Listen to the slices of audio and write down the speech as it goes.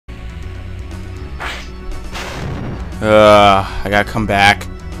I gotta come back.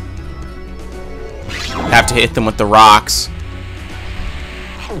 Have to hit them with the rocks.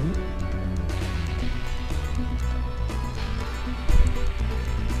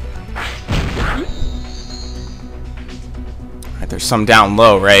 Alright, there's some down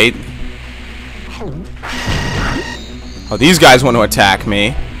low, right? Oh, these guys want to attack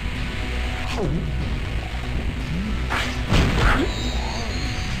me.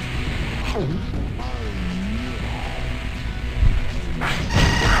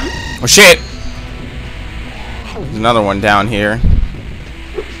 Oh shit! There's another one down here.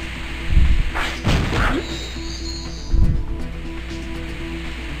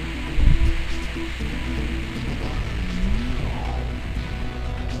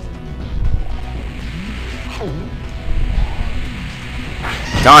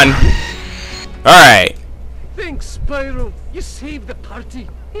 Done. Alright. Thanks, Spyro. You saved the party.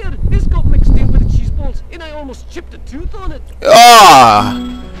 Here, this got mixed in with the cheese balls, and I almost chipped a tooth on it.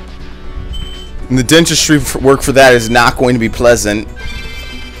 Ah! And the dentistry work for that is not going to be pleasant.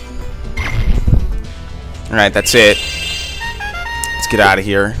 Alright, that's it. Let's get out of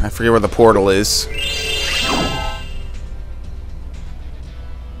here. I forget where the portal is.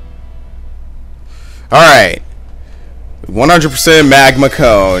 Alright. 100% magma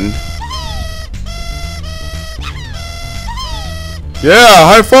cone. Yeah,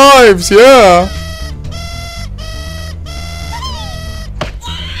 high fives, yeah.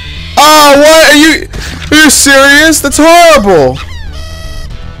 Oh, what? Are you serious? That's horrible.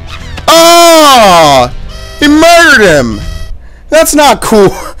 Oh, he murdered him. That's not cool.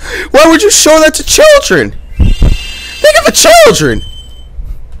 Why would you show that to children? Think of the children.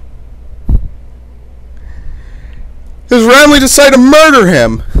 Just randomly decide to murder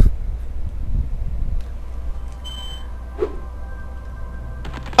him.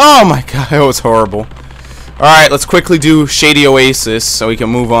 Oh my god, that was horrible. Alright, let's quickly do Shady Oasis so we can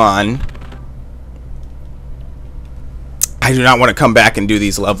move on. I do not want to come back and do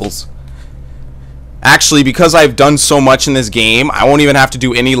these levels. Actually, because I've done so much in this game, I won't even have to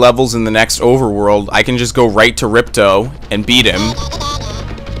do any levels in the next overworld. I can just go right to Ripto and beat him.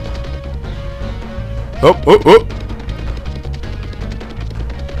 Oh, oh, oh.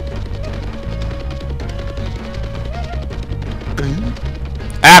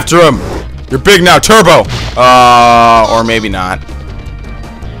 After him! You're big now, Turbo! Or maybe not.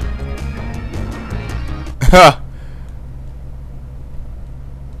 Huh.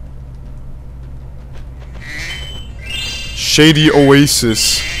 Shady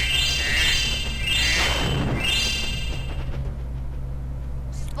Oasis.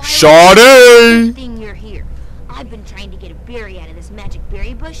 Sade! Good thing you're here. I've been trying to get a berry out of this magic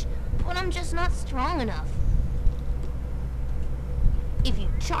berry bush, but I'm just not strong enough. If you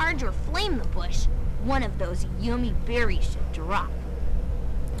charge or flame the bush, one of those yummy berries should drop.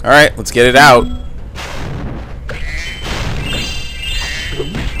 Alright, let's get it out.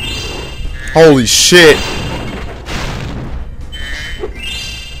 Holy shit.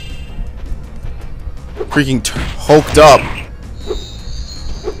 Freaking hulked up.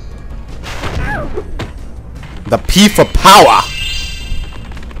 The P for power.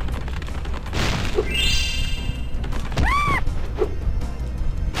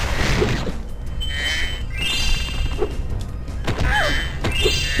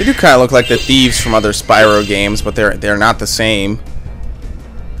 They do kind of look like the thieves from other Spyro games, but they're not the same.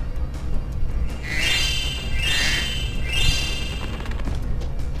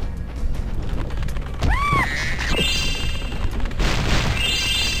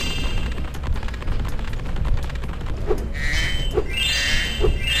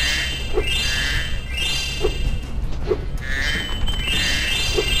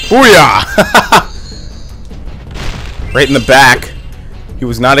 Booyah! Right in the back. He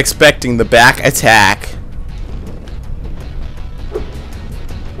was not expecting the back attack.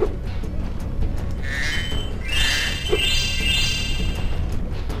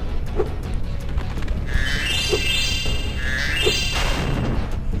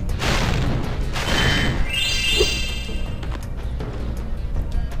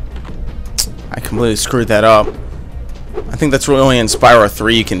 I completely screwed that up. I think that's really only in Spyro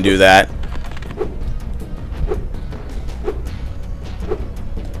 3 you can do that.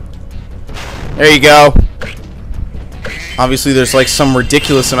 There you go. Obviously there's like some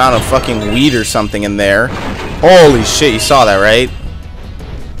ridiculous amount of fucking weed or something in there. Holy shit, you saw that, right?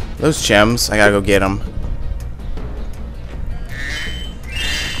 Those gems, I gotta go get them.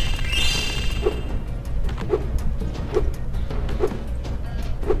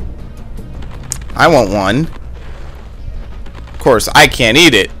 I want one. Of course, I can't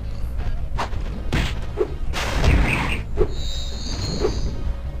eat it.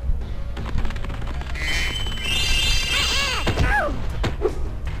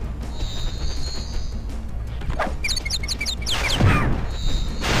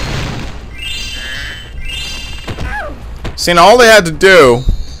 See, now all they had to do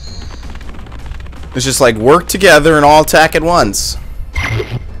is just like work together and all attack at once.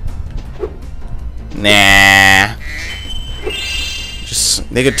 Nah.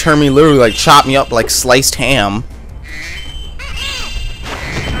 Just, they could turn me literally, like, chop me up like sliced ham.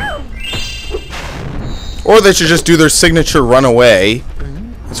 Or they should just do their signature run away.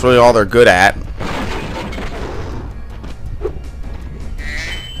 That's really all they're good at.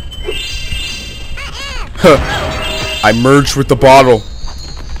 Huh. I merged with the bottle.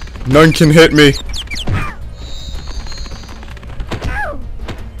 None can hit me.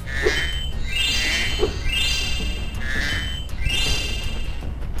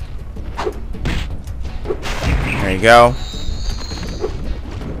 There you go.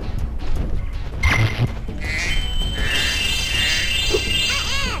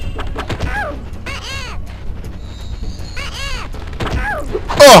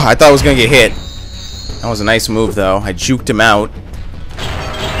 Oh, I thought I was gonna get hit. That was a nice move, though. I juked him out.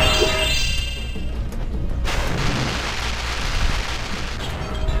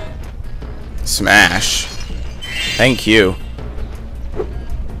 Smash. Thank you.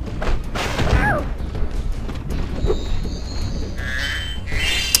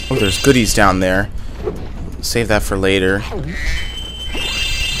 Oh, there's goodies down there. Save that for later.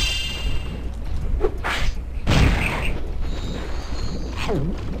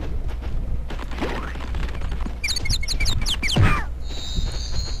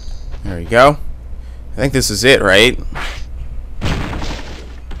 There we go. I think this is it, right?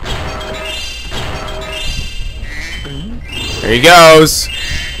 There he goes.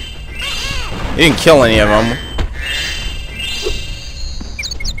 He didn't kill any of them.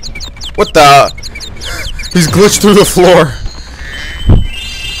 What the? He's glitched through the floor.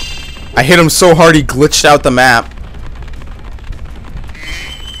 I hit him so hard he glitched out the map.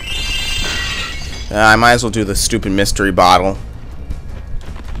 I might as well do the stupid mystery bottle.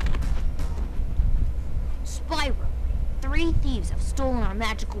 Spyro, 3 thieves have stolen our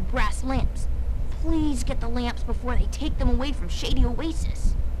magical brass lamps. Please get the lamps before they take them away from Shady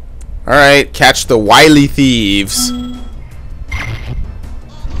Oasis. Alright, catch the wily thieves.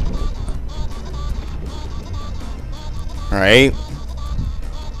 Alright.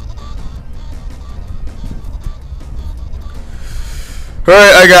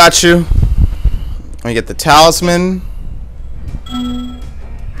 Alright, I got you. Let me get the talisman.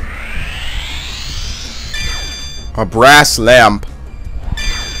 A brass lamp.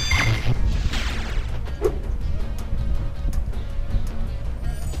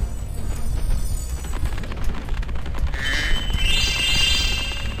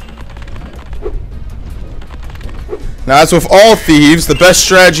 Now, as with all thieves, the best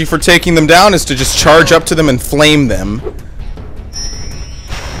strategy for taking them down is to just charge up to them and flame them.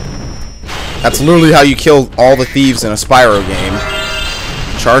 That's literally how you kill all the thieves in a Spyro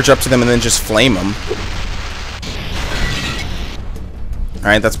game. Charge up to them and then just flame them.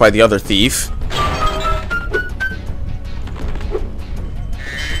 Alright, that's by the other thief.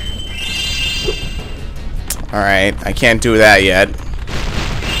 Alright, I can't do that yet.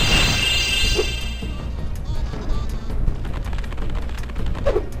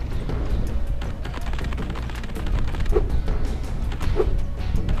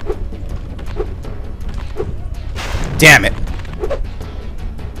 Damn it.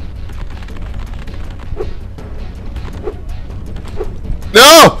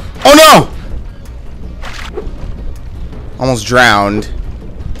 No! Oh no! Almost drowned.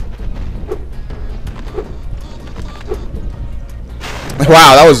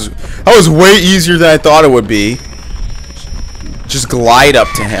 Wow, that was way easier than I thought it would be. Just glide up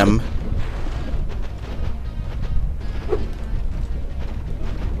to him.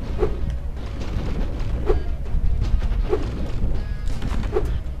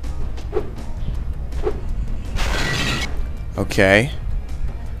 Okay.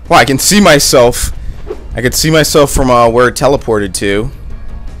 Wow, I can see myself. I could see myself from where it teleported to.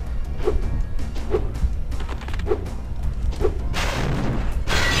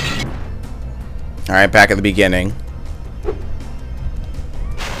 Alright, back at the beginning.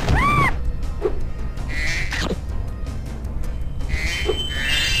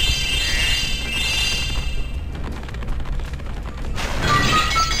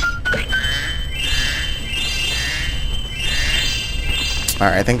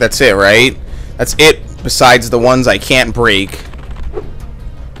 Alright, I think that's it, right? That's it, besides the ones I can't break.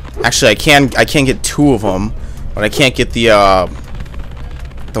 Actually, I can get 2 of them, but I can't get the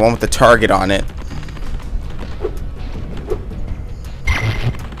one with the target on it.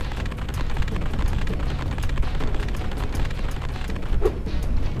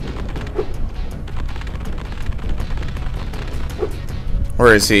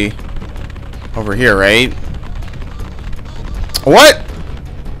 Where is he? Over here, right? What?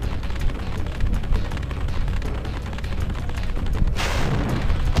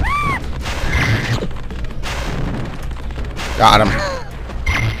 Got him.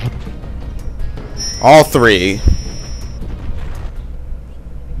 All three.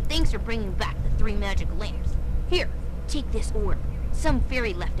 Thanks for bringing back the 3 magic lamps. Here, take this orb. Some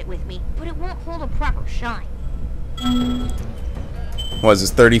fairy left it with me, but it won't hold a proper shine. What is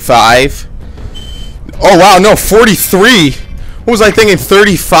this, 35? Oh, wow, no, 43. What was I thinking,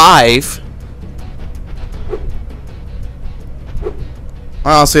 35?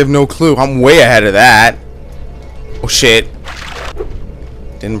 I honestly have no clue. I'm way ahead of that. Oh, shit.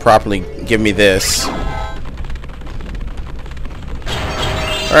 Didn't properly give me this.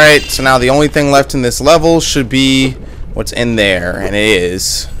 Alright, so now the only thing left in this level should be what's in there, and it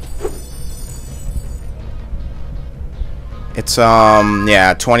is. It's,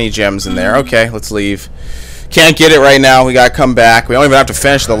 yeah, 20 gems in there. Okay, let's leave. Can't get it right now. We gotta come back. We don't even have to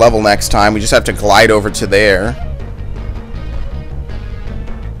finish the level next time. We just have to glide over to there.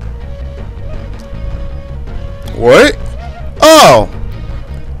 What? Oh!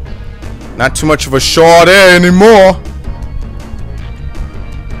 Not too much of a short air anymore.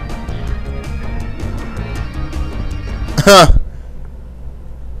 Huh.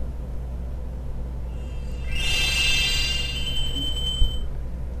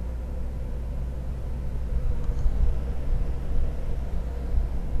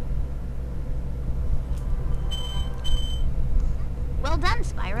 Well done,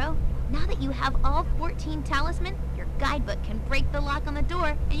 Spyro. Now that you have all 14 talismans, your guidebook can break the lock on the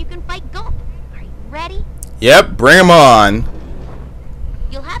door and you can fight Gulp. Are you ready? Yep, bring him on.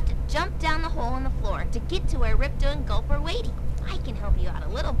 You'll have to jump down the hole in the floor to get to where Ripto and Gulp are waiting. I can help you out a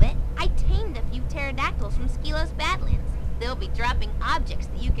little bit. I tamed a few pterodactyls from Skylos Badlands. They'll be dropping objects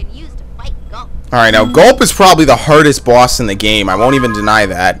that you can use to fight Gulp. Alright, now Gulp is probably the hardest boss in the game. I won't even deny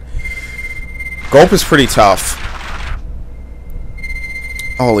that. Gulp is pretty tough.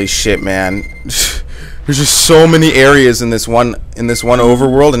 Holy shit, man. There's just so many areas in this one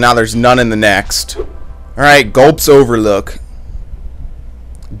overworld, and now there's none in the next. Alright, Gulp's Overlook.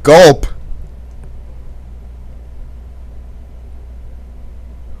 Gulp!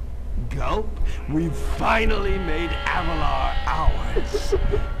 Gulp, we've finally made Avalar ours.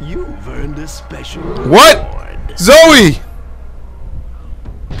 You've earned a special What? reward. Zoe!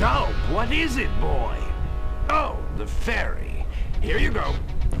 Gulp, what is it, boy? Oh, the fairy. Here you go.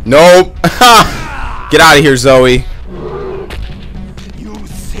 Nope. Get out of here, Zoe. You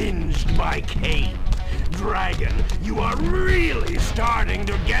singed my cape. Dragon, you are really starting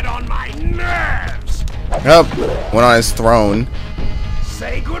to get on my nerves. Yep. Went on his throne.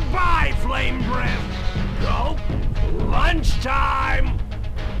 Say goodbye, Flame Breath. Gulp, lunchtime.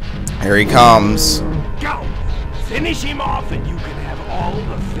 Here he comes. Go! Finish him off and you can have all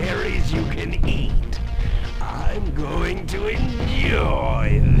the fairies you can eat. I'm going to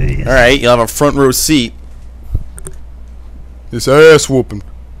enjoy this. Alright, you'll have a front row seat. This ass whooping.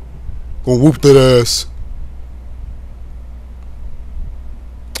 Gonna whoop that ass.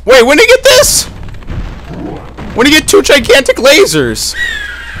 Wait, when did you get this? When did you get 2 gigantic lasers?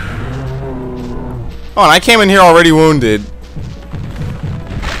 Oh, and I came in here already wounded.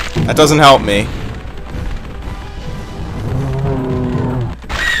 That doesn't help me.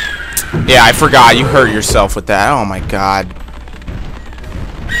 Yeah, I forgot. You hurt yourself with that. Oh my god.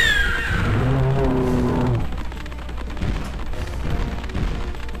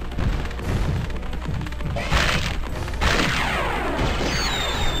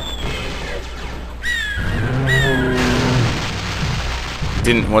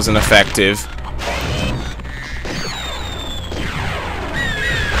 Wasn't effective.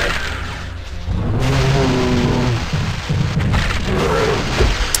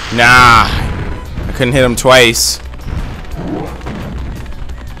 Nah, I couldn't hit him twice.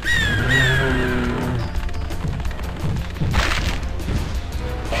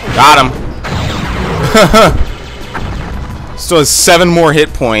 Got him. Still has 7 more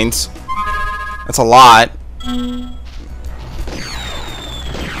hit points. That's a lot.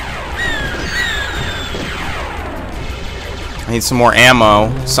 I need some more ammo,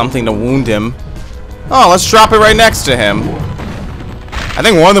 something to wound him. Oh, let's drop it right next to him. I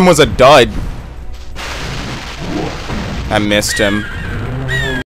think one of them was a dud. I missed him.